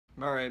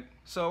Alright,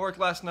 so I worked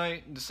last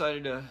night and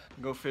decided to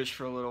go fish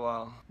for a little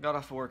while. Got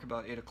off work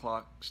about 8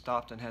 o'clock,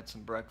 stopped and had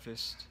some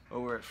breakfast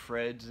over at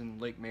Fred's in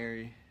Lake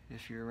Mary.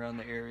 If you're around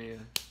the area,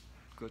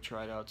 go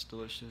try it out, it's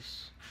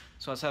delicious.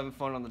 So I was having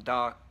fun on the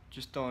dock,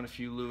 just throwing a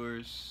few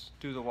lures,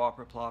 threw the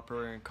Whopper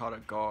Plopper and caught a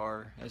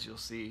gar, as you'll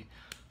see.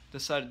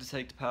 Decided to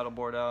take the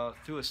paddleboard out,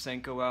 threw a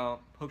Senko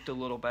out, hooked a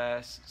little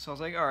bass. So I was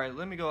like, alright,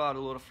 let me go out a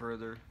little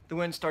further. The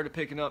wind started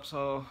picking up,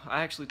 so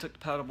I actually took the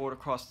paddleboard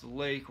across the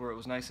lake where it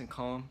was nice and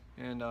calm.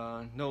 And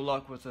no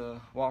luck with the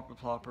Whopper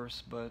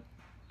Ploppers, but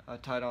I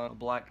tied on a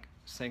black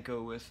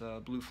Senko with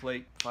blue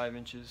flake, 5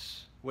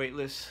 inches,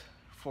 weightless,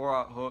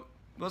 4/0 hook.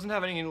 Wasn't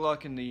having any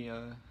luck in the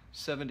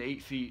 7 to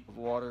 8 feet of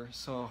water,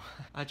 so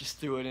I just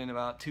threw it in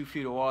about 2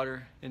 feet of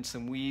water in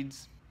some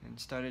weeds and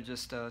started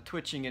just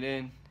twitching it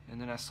in. And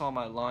then I saw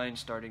my line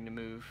starting to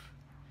move.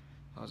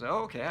 I was like, oh,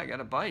 okay, I got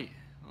a bite.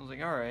 I was like,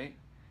 all right.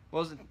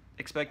 Wasn't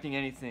expecting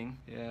anything.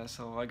 Yeah,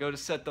 so I go to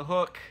set the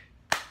hook,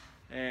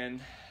 and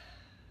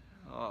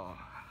oh,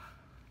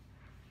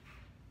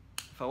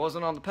 if I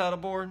wasn't on the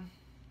paddleboard,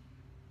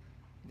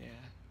 yeah,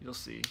 you'll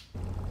see.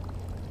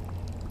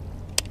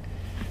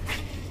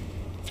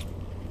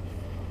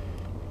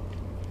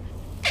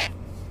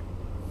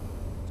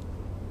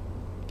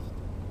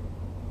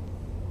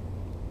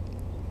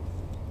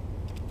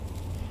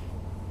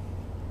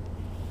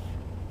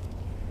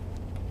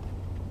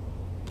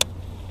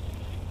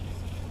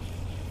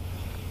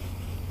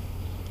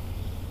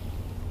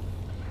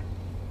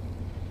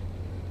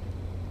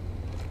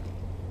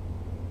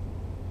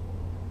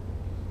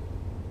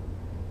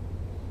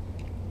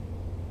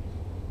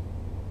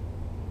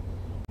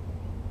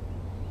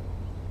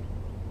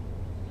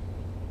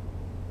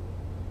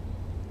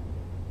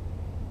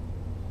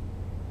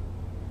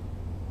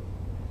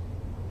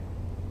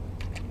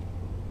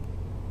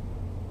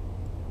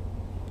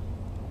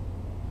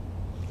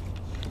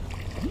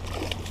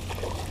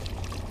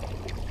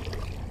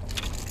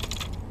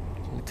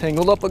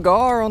 Tangled up a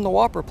gar on the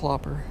Whopper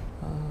Plopper.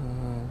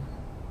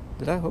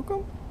 Did I hook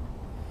him?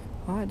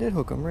 Oh, I did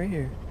hook him right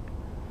here.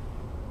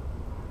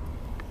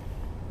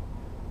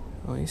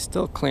 Oh, he's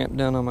still clamped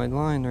down on my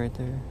line right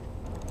there.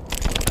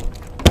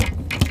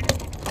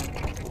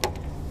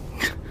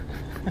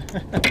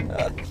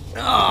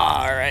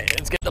 All right,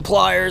 let's get the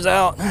pliers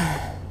out.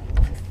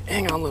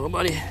 Hang on, little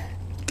buddy.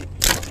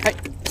 Hey,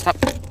 stop.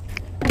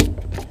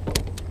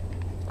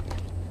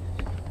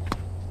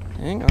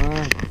 Hang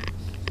on.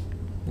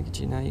 Look at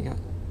you now, you got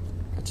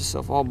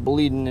yourself all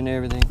bleeding and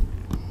everything.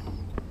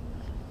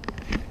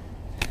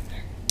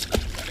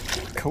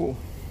 Cool.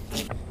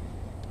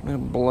 Made a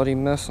bloody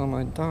mess on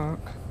my dock.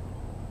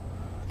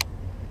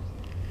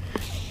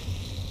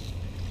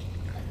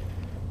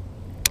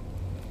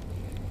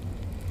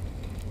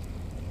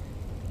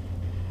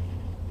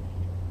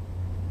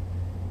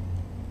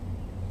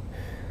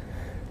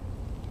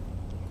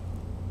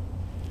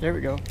 There we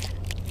go.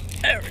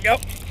 There we go.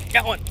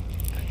 Got one.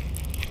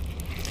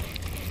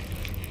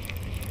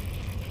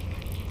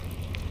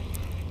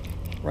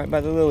 Right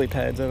by the lily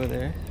pads over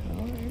there.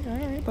 All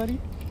right,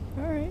 buddy.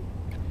 All right.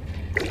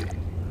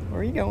 Where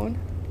are you going?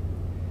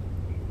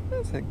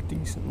 That's a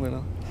decent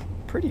little,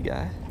 pretty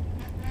guy.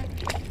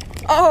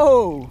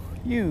 Oh,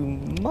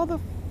 you mother...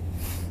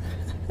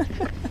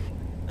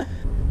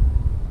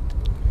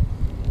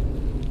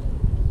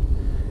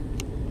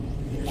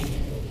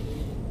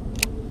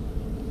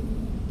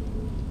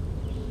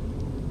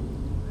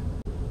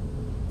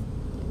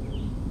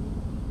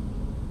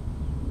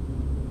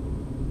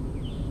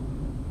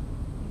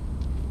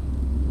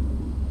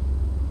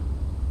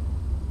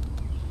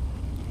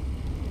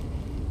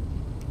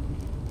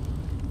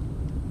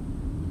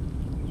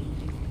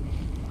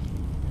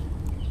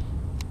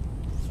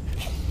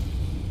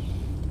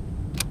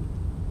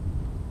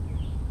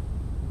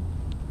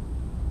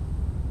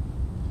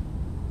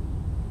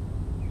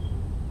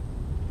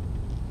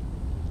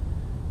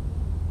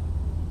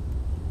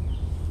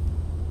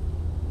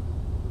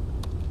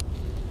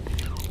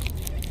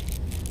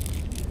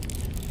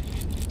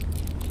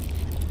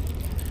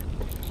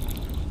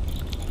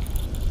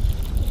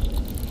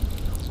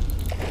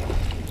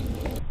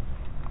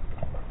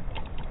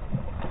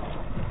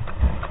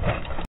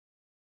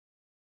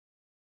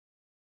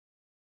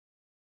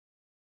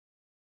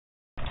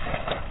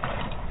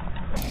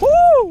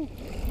 Woo!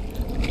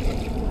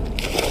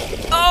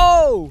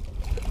 Oh!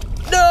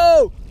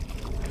 No!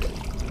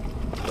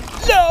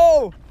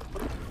 No!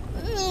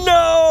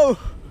 No!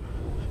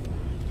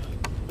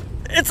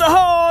 It's a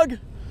hog!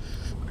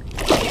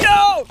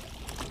 No!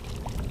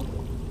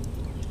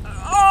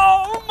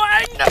 Oh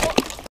my no!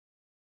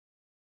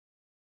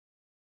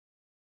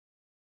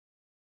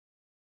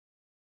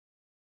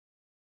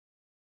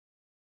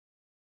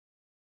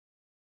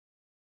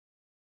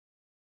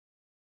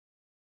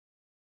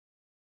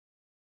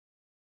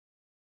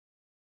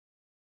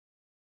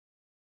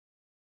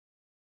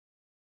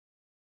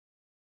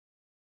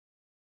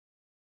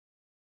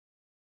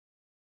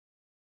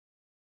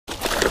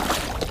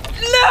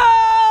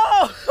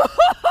 No!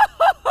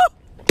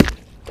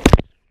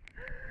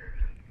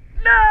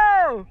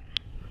 No!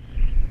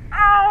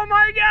 Oh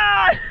my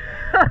God!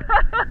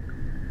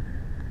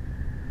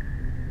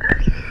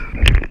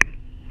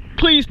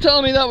 Please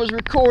tell me that was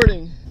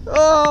recording.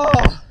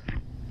 Oh!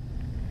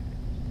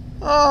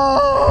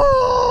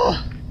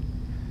 Oh!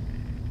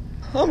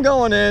 I'm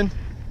going in.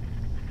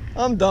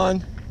 I'm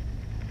done.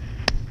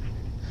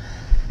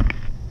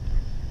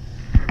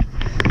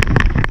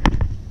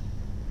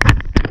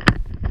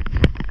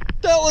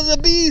 That was a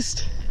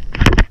beast.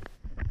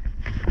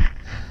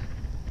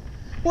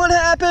 What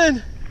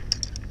happened?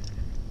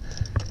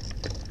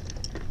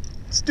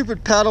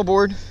 Stupid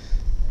paddleboard.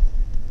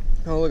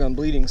 Oh look, I'm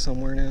bleeding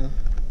somewhere now.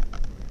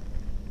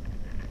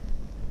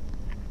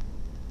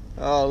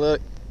 Oh look.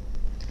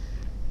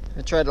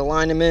 I tried to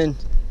line him in.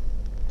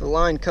 The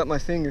line cut my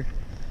finger.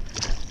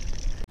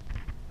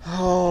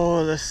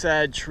 Oh, the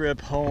sad trip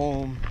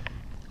home.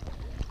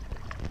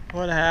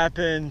 What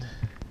happened?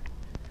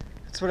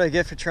 That's what I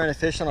get for trying to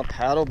fish on a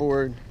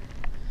paddleboard.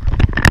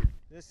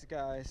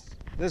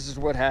 This is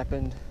what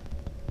happened.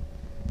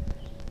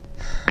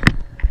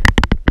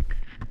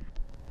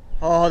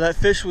 Oh, that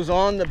fish was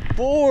on the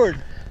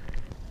board.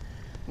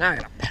 Now I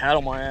gotta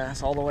paddle my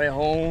ass all the way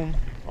home,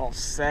 all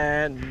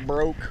sad and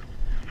broke.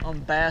 I'm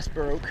bass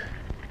broke.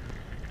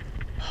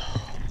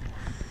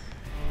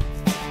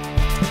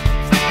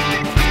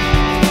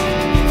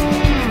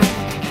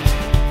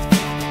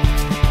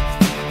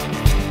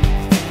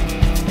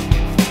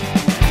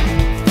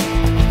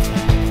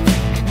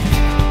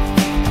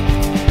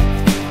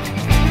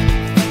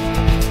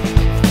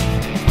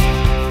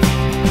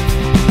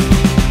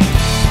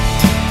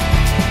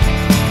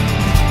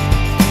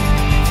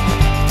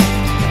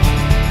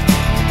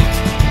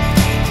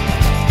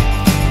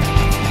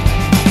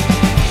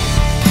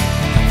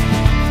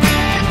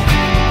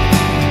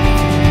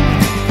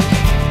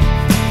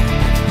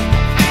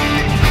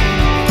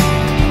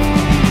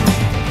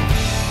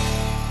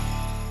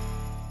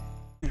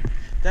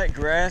 That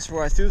grass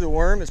where I threw the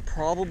worm is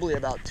probably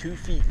about 2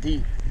 feet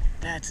deep.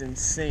 That's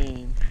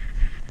insane.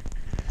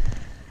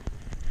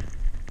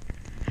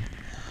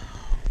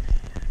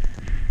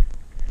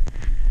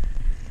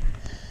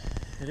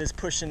 It is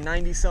pushing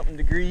 90 something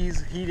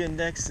degrees. Heat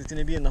index is going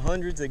to be in the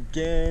hundreds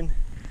again.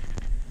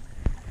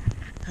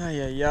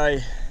 Ay, ay,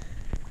 ay.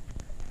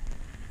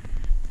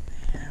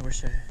 Yeah, I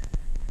wish I...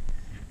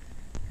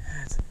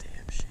 That's a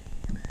damn shame.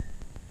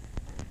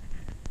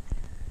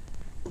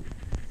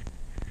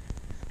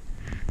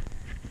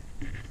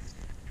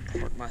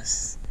 Park my...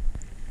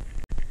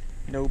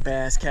 No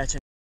bass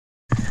catching.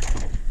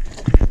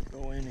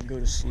 Go in and go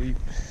to sleep.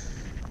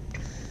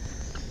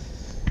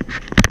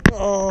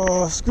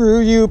 Oh, screw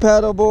you,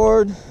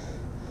 paddleboard.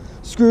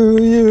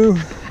 Screw you.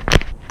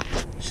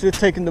 Should have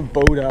taken the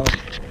boat out.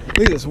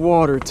 Look at this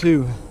water,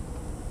 too.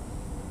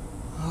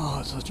 Oh,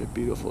 it's such a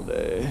beautiful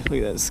day.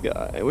 Look at that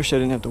sky. I wish I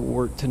didn't have to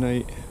work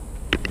tonight.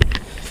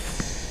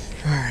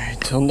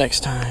 Alright, till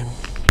next time.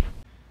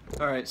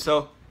 Alright,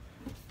 so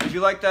if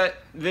you like that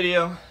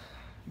video,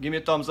 give me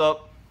a thumbs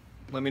up.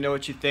 Let me know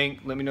what you think.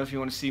 Let me know if you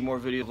want to see more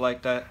videos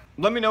like that.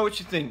 Let me know what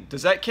you think.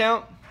 Does that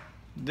count?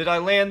 Did I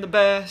land the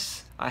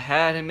bass? I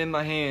had him in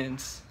my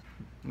hands.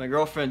 My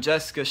girlfriend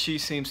Jessica, she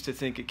seems to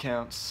think it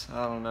counts.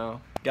 I don't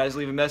know. Guys,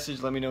 leave a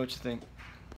message. Let me know what you think.